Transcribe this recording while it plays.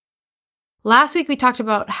Last week, we talked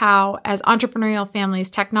about how as entrepreneurial families,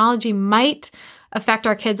 technology might affect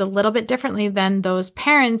our kids a little bit differently than those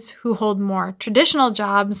parents who hold more traditional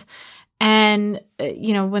jobs. And,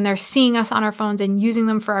 when they're seeing us on our phones and using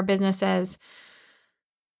them for our businesses.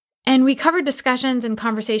 And we covered discussions and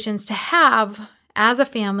conversations to have as a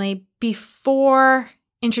family before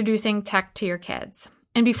introducing tech to your kids.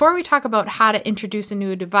 And before we talk about how to introduce a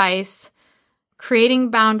new device,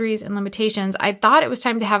 creating boundaries and limitations, I thought it was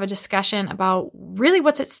time to have a discussion about really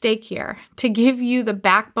what's at stake here to give you the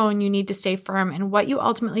backbone you need to stay firm and what you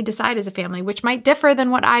ultimately decide as a family, which might differ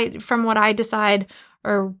than what I decide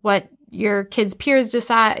or what your kids' peers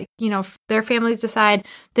decide, their families decide.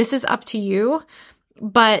 This is up to you.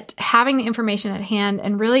 But having the information at hand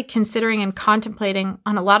and really considering and contemplating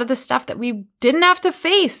on a lot of the stuff that we didn't have to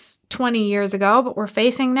face 20 years ago, but we're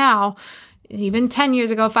facing now, even 10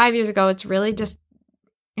 years ago, 5 years ago, it's really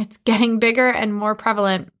it's getting bigger and more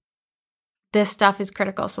prevalent. This stuff is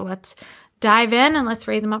critical. So let's dive in and let's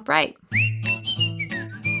raise them up right.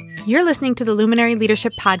 You're listening to the Luminary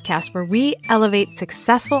Leadership Podcast, where we elevate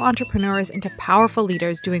successful entrepreneurs into powerful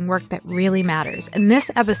leaders doing work that really matters. And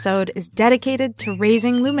this episode is dedicated to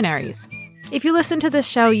raising luminaries. If you listen to this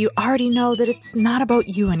show, you already know that it's not about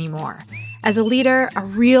you anymore. As a leader, a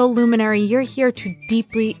real luminary, you're here to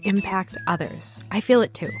deeply impact others. I feel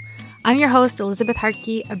it too. I'm your host, Elizabeth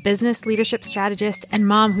Hartke, a business leadership strategist and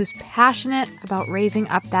mom who's passionate about raising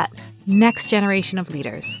up that next generation of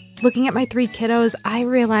leaders. Looking at my 3 kiddos, I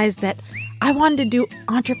realized that I wanted to do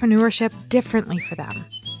entrepreneurship differently for them.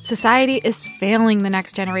 Society is failing the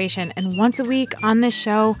next generation, and once a week on this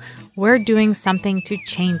show, we're doing something to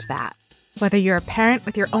change that. Whether you're a parent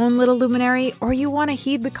with your own little luminary or you want to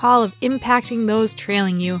heed the call of impacting those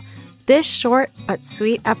trailing you, this short but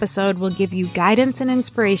sweet episode will give you guidance and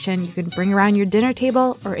inspiration you can bring around your dinner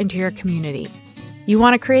table or into your community. You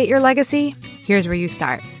want to create your legacy? Here's where you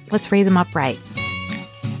start. Let's raise them up right.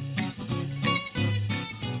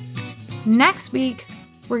 Next week,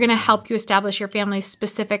 we're going to help you establish your family's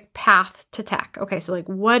specific path to tech. Okay, so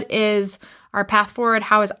what is our path forward?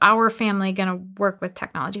 How is our family going to work with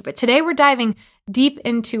technology? But today we're diving deep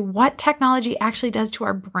into what technology actually does to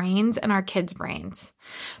our brains and our kids' brains.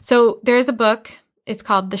 So there's a book, it's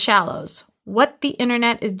called The Shallows, What the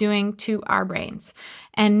Internet is Doing to Our Brains.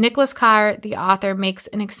 And Nicholas Carr, the author, makes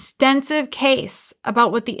an extensive case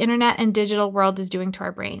about what the internet and digital world is doing to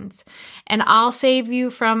our brains. And I'll save you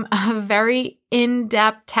from a very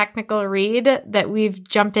in-depth technical read that we've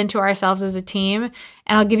jumped into ourselves as a team,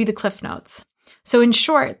 and I'll give you the Cliff Notes. So in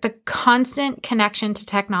short, the constant connection to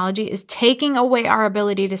technology is taking away our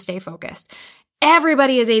ability to stay focused.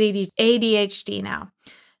 Everybody is ADHD now.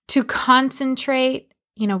 To concentrate,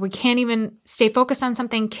 we can't even stay focused on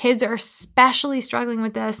something. Kids are especially struggling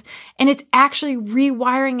with this. And it's actually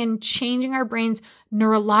rewiring and changing our brains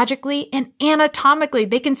neurologically and anatomically.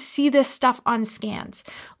 They can see this stuff on scans.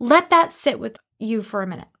 Let that sit with you for a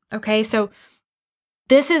minute. Okay. So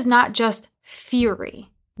this is not just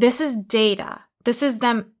theory. This is data. This is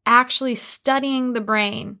them actually studying the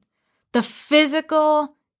brain, the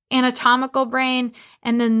physical anatomical brain,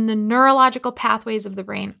 and then the neurological pathways of the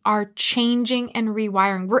brain are changing and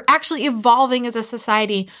rewiring. We're actually evolving as a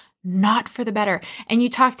society, not for the better. And you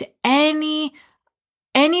talk to anybody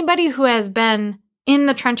who has been in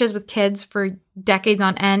the trenches with kids for decades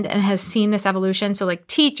on end and has seen this evolution. So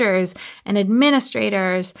teachers and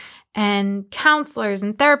administrators and counselors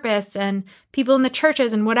and therapists and people in the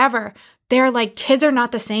churches and whatever, they're kids are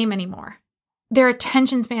not the same anymore. Their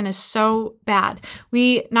attention span is so bad.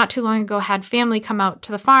 We, not too long ago, had family come out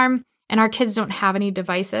to the farm, and our kids don't have any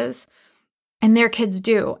devices, and their kids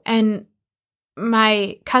do. And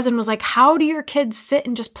my cousin was like, how do your kids sit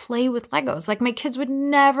and just play with Legos? My kids would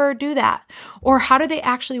never do that. Or how do they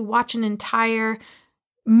actually watch an entire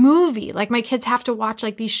movie? My kids have to watch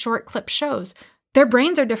these short clip shows. Their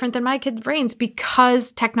brains are different than my kids' brains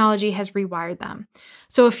because technology has rewired them.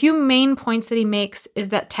 So a few main points that he makes is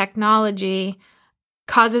that technology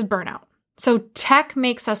causes burnout. So tech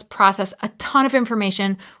makes us process a ton of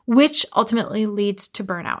information, which ultimately leads to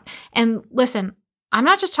burnout. And listen, I'm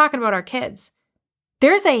not just talking about our kids.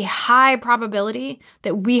 There's a high probability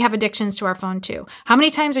that we have addictions to our phone too. How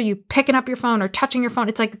many times are you picking up your phone or touching your phone?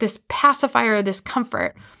 It's this pacifier, this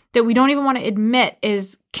comfort that we don't even want to admit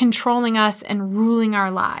is controlling us and ruling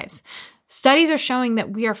our lives. Studies are showing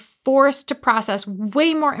that we are forced to process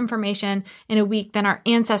way more information in a week than our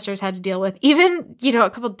ancestors had to deal with, even, a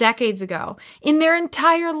couple decades ago in their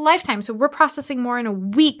entire lifetime. So we're processing more in a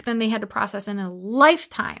week than they had to process in a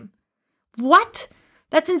lifetime. What?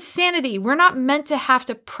 That's insanity. We're not meant to have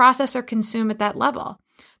to process or consume at that level.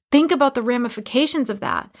 Think about the ramifications of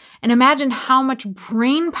that and imagine how much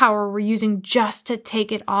brain power we're using just to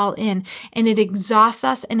take it all in. And it exhausts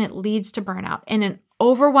us and it leads to burnout. And an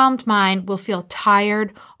overwhelmed mind will feel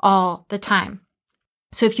tired all the time.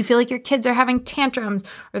 So if you feel like your kids are having tantrums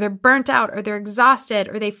or they're burnt out or they're exhausted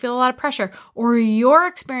or they feel a lot of pressure or you're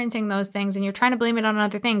experiencing those things and you're trying to blame it on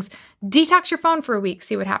other things, detox your phone for a week,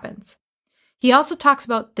 see what happens. He also talks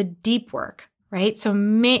about the deep work, right? So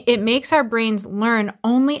it makes our brains learn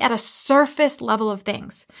only at a surface level of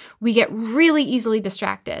things. We get really easily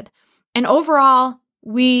distracted. And overall,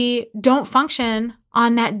 we don't function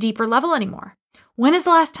on that deeper level anymore. When is the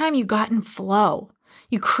last time you got in flow?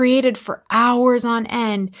 You created for hours on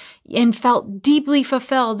end and felt deeply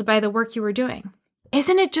fulfilled by the work you were doing.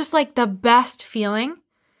 Isn't it just like the best feeling?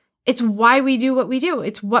 It's why we do what we do.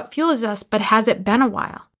 It's what fuels us, but has it been a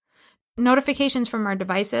while? Notifications from our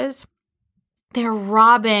devices, they're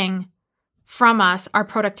robbing from us our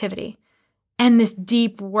productivity and this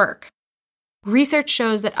deep work. Research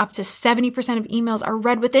shows that up to 70% of emails are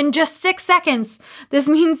read within just 6 seconds. This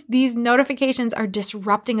means these notifications are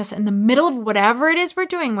disrupting us in the middle of whatever it is we're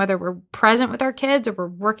doing, whether we're present with our kids or we're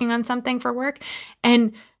working on something for work.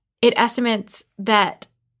 And it estimates that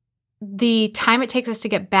the time it takes us to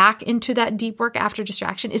get back into that deep work after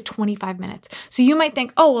distraction is 25 minutes. So you might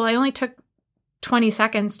think, oh, well, I only took 20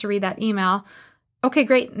 seconds to read that email. Okay,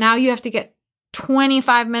 great. Now you have to get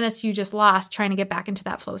 25 minutes you just lost trying to get back into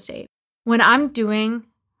that flow state. When I'm doing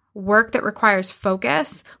work that requires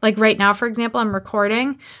focus, like right now, for example, I'm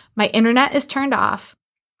recording, my internet is turned off,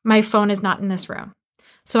 my phone is not in this room,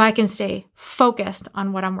 so I can stay focused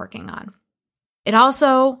on what I'm working on. It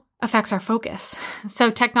also affects our focus.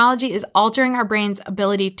 So technology is altering our brain's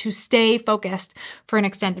ability to stay focused for an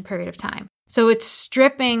extended period of time. So it's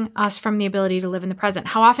stripping us from the ability to live in the present.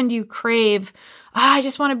 How often do you crave, I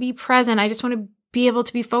just want to be present, I just want to be able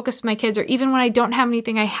to be focused with my kids, or even when I don't have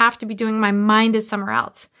anything I have to be doing, my mind is somewhere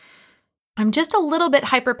else. I'm just a little bit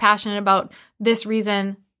hyper passionate about this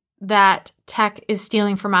reason that tech is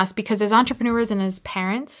stealing from us, because as entrepreneurs and as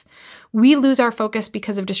parents, we lose our focus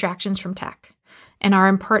because of distractions from tech and our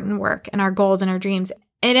important work and our goals and our dreams.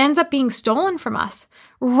 It ends up being stolen from us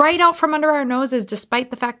right out from under our noses,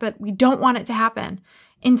 despite the fact that we don't want it to happen,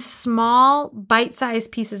 in small,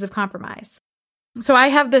 bite-sized pieces of compromise. So I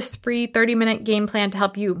have this free 30-minute game plan to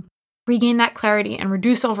help you regain that clarity and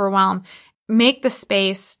reduce overwhelm, make the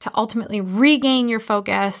space to ultimately regain your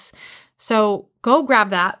focus. So go grab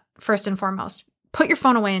that first and foremost. Put your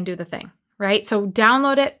phone away and do the thing, right? So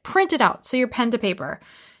download it, print it out, so you're pen to paper.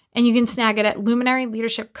 And you can snag it at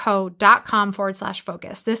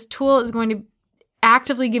luminaryleadershipco.com/focus. This tool is going to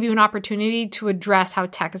actively give you an opportunity to address how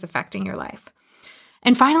tech is affecting your life.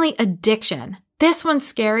 And finally, addiction. This one's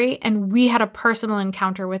scary, and we had a personal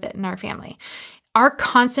encounter with it in our family. Our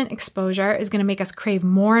constant exposure is going to make us crave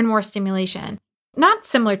more and more stimulation, not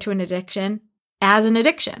similar to an addiction, as an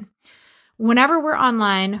addiction. Whenever we're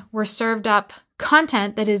online, we're served up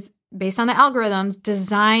content that is based on the algorithms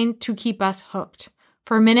designed to keep us hooked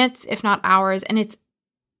for minutes, if not hours, and it's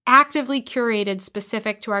actively curated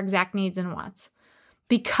specific to our exact needs and wants.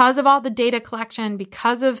 Because of all the data collection,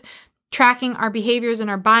 because of tracking our behaviors and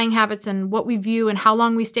our buying habits and what we view and how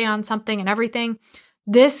long we stay on something and everything,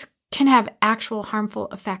 this can have actual harmful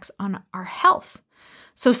effects on our health.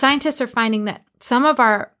 So scientists are finding that some of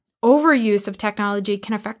our overuse of technology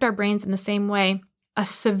can affect our brains in the same way a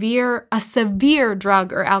severe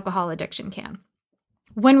drug or alcohol addiction can.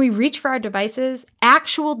 When we reach for our devices,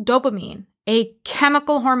 actual dopamine, a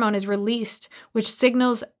chemical hormone, is released, which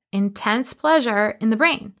signals intense pleasure in the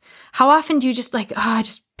brain. How often do you just I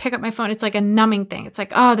just pick up my phone? It's like a numbing thing. It's like,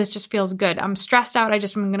 this just feels good. I'm stressed out. I'm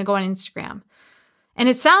going to go on Instagram. And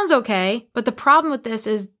it sounds okay, but the problem with this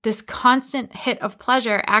is this constant hit of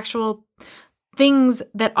pleasure, actual things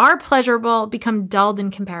that are pleasurable become dulled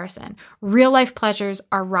in comparison. Real life pleasures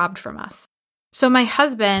are robbed from us. So my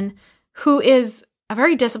husband, who is a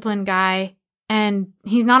very disciplined guy, and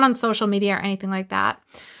he's not on social media or anything like that,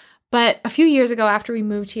 but a few years ago after we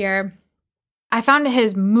moved here, I found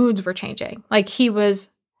his moods were changing. Like he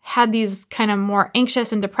had these kind of more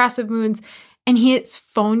anxious and depressive moods, and his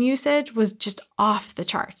phone usage was just off the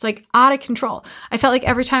charts, like out of control. I felt like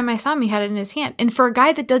every time I saw him, he had it in his hand. And for a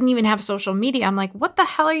guy that doesn't even have social media, I'm like, what the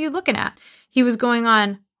hell are you looking at? He was going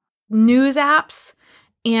on news apps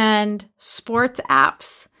and sports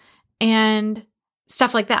apps and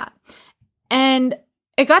stuff like that. And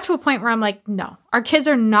it got to a point where I'm like, no, our kids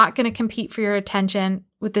are not going to compete for your attention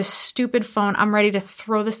with this stupid phone. I'm ready to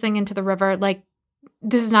throw this thing into the river. Like,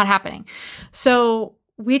 this is not happening. So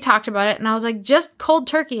we talked about it and I was like, just cold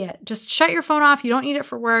turkey it. Just shut your phone off. You don't need it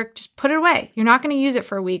for work. Just put it away. You're not going to use it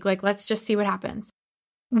for a week. Like, let's just see what happens.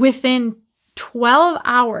 Within 12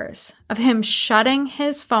 hours of him shutting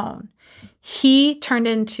his phone, he turned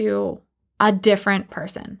into a different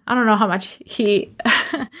person. I don't know how much he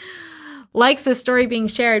likes this story being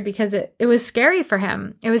shared because it was scary for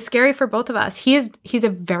him. It was scary for both of us. He's a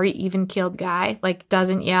very even-keeled guy, like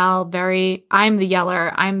doesn't yell, I'm the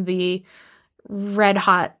yeller, I'm the red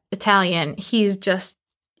hot Italian. He's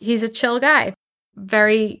a chill guy,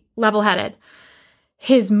 very level-headed.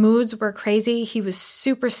 His moods were crazy. He was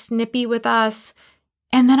super snippy with us.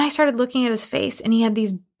 And then I started looking at his face and he had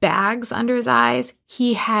these bags under his eyes.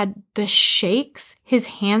 He had the shakes. His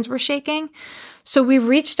hands were shaking. So we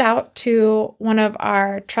reached out to one of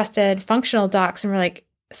our trusted functional docs and we're like,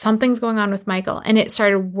 something's going on with Michael. And it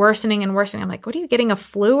started worsening and worsening. I'm like, what are you getting, a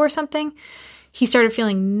flu or something? He started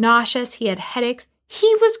feeling nauseous. He had headaches.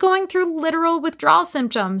 He was going through literal withdrawal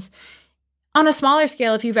symptoms. On a smaller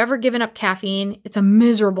scale, if you've ever given up caffeine, it's a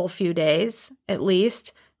miserable few days, at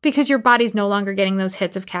least, because your body's no longer getting those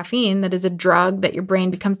hits of caffeine that is a drug that your brain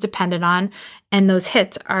becomes dependent on. And those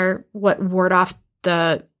hits are what ward off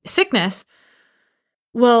the sickness.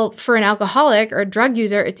 Well, for an alcoholic or a drug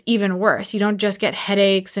user, it's even worse. You don't just get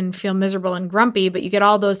headaches and feel miserable and grumpy, but you get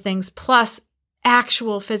all those things plus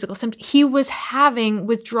actual physical symptoms. He was having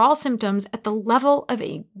withdrawal symptoms at the level of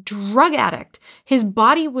a drug addict. His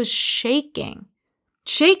body was shaking.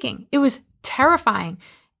 It was terrifying.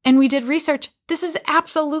 And we did research. This is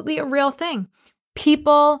absolutely a real thing.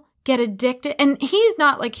 People get addicted. And he's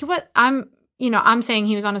not like, I'm saying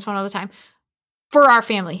he was on his phone all the time. For our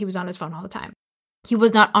family, he was on his phone all the time. He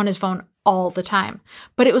was not on his phone all the time,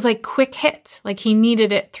 but it was like quick hits. Like he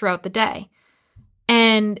needed it throughout the day.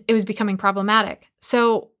 And it was becoming problematic.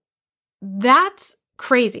 So that's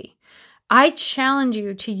crazy. I challenge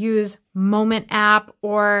you to use Moment app,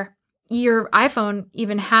 or your iPhone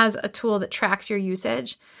even has a tool that tracks your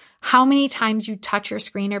usage. How many times you touch your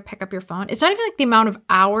screen or pick up your phone. It's not even like the amount of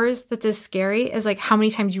hours that's as scary as like how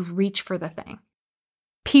many times you reach for the thing.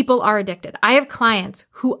 People are addicted. I have clients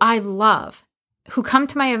who I love, who come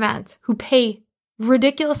to my events, who pay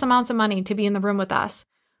ridiculous amounts of money to be in the room with us.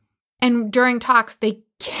 And during talks, they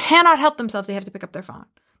cannot help themselves. They have to pick up their phone.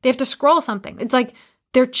 They have to scroll something. It's like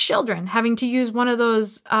their children having to use one of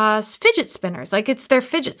those fidget spinners. Like it's their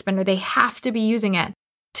fidget spinner. They have to be using it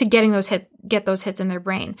to get those hits in their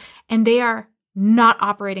brain. And they are not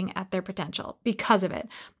operating at their potential because of it.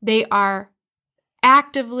 They are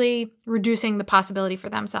actively reducing the possibility for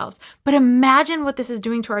themselves. But imagine what this is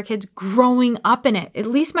doing to our kids growing up in it. At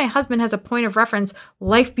least my husband has a point of reference,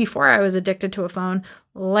 life before I was addicted to a phone,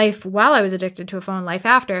 life while I was addicted to a phone, life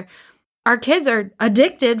after. Our kids are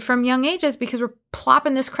addicted from young ages because we're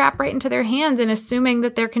plopping this crap right into their hands and assuming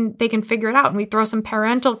that they can figure it out. And we throw some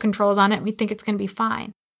parental controls on it and we think it's going to be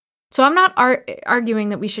fine. So I'm not arguing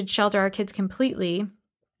that we should shelter our kids completely,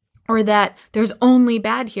 or that there's only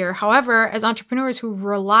bad here. However, as entrepreneurs who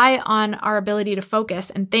rely on our ability to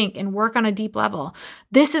focus and think and work on a deep level,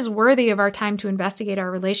 this is worthy of our time to investigate our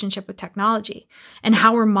relationship with technology and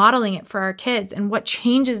how we're modeling it for our kids and what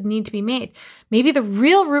changes need to be made. Maybe the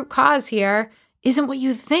real root cause here isn't what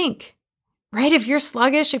you think, right? If you're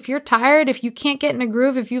sluggish, if you're tired, if you can't get in a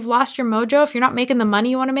groove, if you've lost your mojo, if you're not making the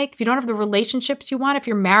money you want to make, if you don't have the relationships you want, if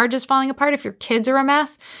your marriage is falling apart, if your kids are a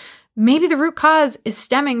mess, maybe the root cause is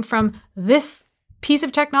stemming from this piece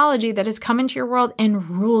of technology that has come into your world and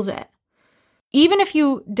rules it. Even if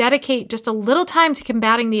you dedicate just a little time to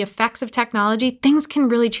combating the effects of technology, things can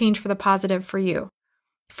really change for the positive for you,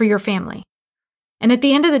 for your family. And at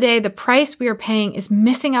the end of the day, the price we are paying is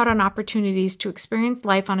missing out on opportunities to experience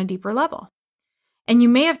life on a deeper level. And you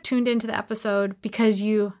may have tuned into the episode because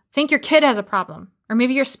you think your kid has a problem, or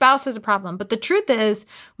maybe your spouse has a problem. But the truth is,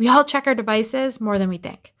 we all check our devices more than we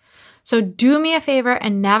think. So do me a favor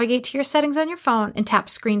and navigate to your settings on your phone and tap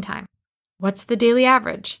screen time. What's the daily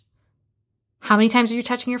average? How many times are you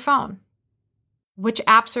touching your phone? Which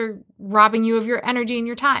apps are robbing you of your energy and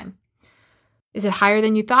your time? Is it higher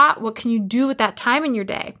than you thought? What can you do with that time in your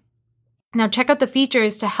day? Now check out the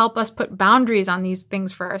features to help us put boundaries on these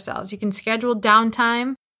things for ourselves. You can schedule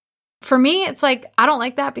downtime. For me, it's like, I don't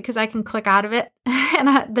like that because I can click out of it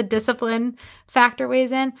and the discipline factor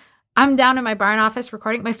weighs in. I'm down in my barn office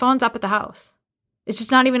recording. My phone's up at the house. It's just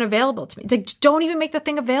not even available to me. Like, don't even make the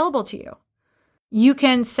thing available to you. You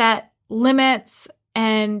can set limits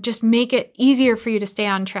and just make it easier for you to stay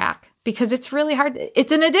on track because it's really hard.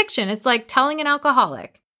 It's an addiction. It's like telling an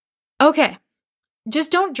alcoholic, okay, just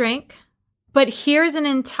don't drink, but here's an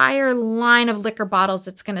entire line of liquor bottles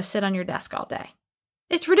that's going to sit on your desk all day.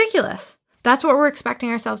 It's ridiculous. That's what we're expecting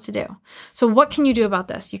ourselves to do. So what can you do about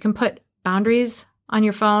this? You can put boundaries on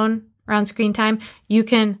your phone around screen time. You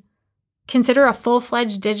can consider a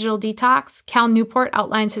full-fledged digital detox. Cal Newport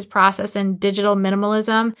outlines his process in Digital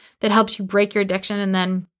Minimalism that helps you break your addiction and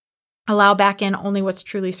then allow back in only what's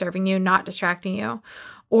truly serving you, not distracting you.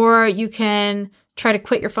 Or you can try to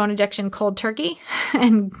quit your phone addiction cold turkey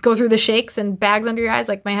and go through the shakes and bags under your eyes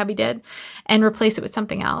like my hubby did and replace it with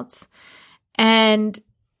something else. And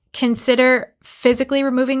consider physically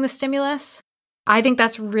removing the stimulus. I think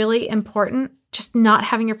that's really important, just not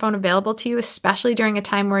having your phone available to you, especially during a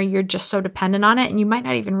time where you're just so dependent on it and you might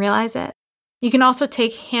not even realize it. You can also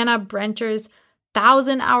take Hannah Brencher's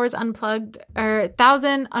 1,000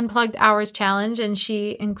 Unplugged Hours Challenge, and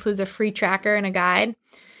she includes a free tracker and a guide.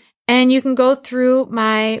 And you can go through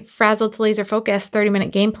my Frazzle to Laser Focus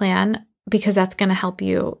 30-minute game plan because that's going to help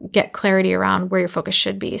you get clarity around where your focus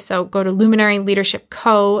should be. So go to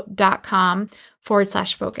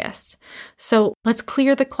luminaryleadershipco.com/focused. So let's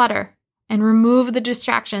clear the clutter and remove the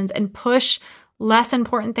distractions and push less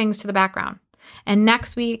important things to the background. And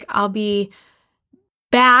next week, I'll be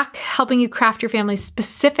back helping you craft your family's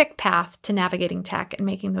specific path to navigating tech and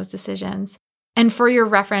making those decisions. And for your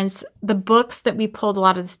reference, the books that we pulled a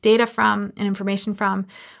lot of this data from and information from,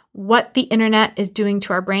 What the Internet is Doing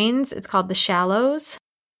to Our Brains, it's called The Shallows.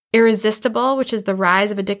 Irresistible, which is the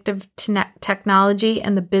rise of addictive technology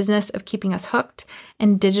and the business of keeping us hooked,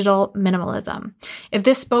 and Digital Minimalism. If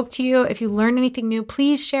this spoke to you, if you learned anything new,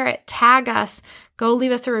 please share it, tag us, go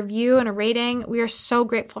leave us a review and a rating. We are so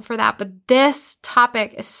grateful for that. But this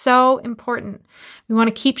topic is so important. We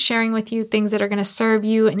want to keep sharing with you things that are going to serve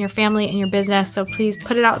you and your family and your business. So please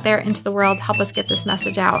put it out there into the world. Help us get this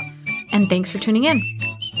message out. And thanks for tuning in.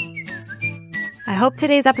 I hope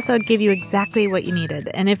today's episode gave you exactly what you needed.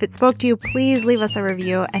 And if it spoke to you, please leave us a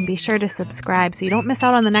review and be sure to subscribe so you don't miss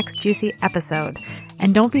out on the next juicy episode.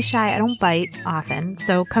 And don't be shy. I don't bite often.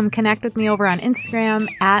 So come connect with me over on Instagram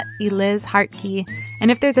 @ElizHartke.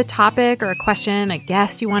 And if there's a topic or a question, a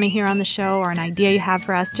guest you want to hear on the show, or an idea you have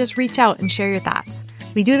for us, just reach out and share your thoughts.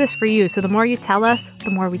 We do this for you. So the more you tell us,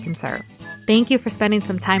 the more we can serve. Thank you for spending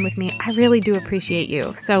some time with me. I really do appreciate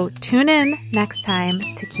you. So tune in next time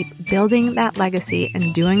to keep building that legacy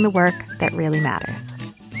and doing the work that really matters.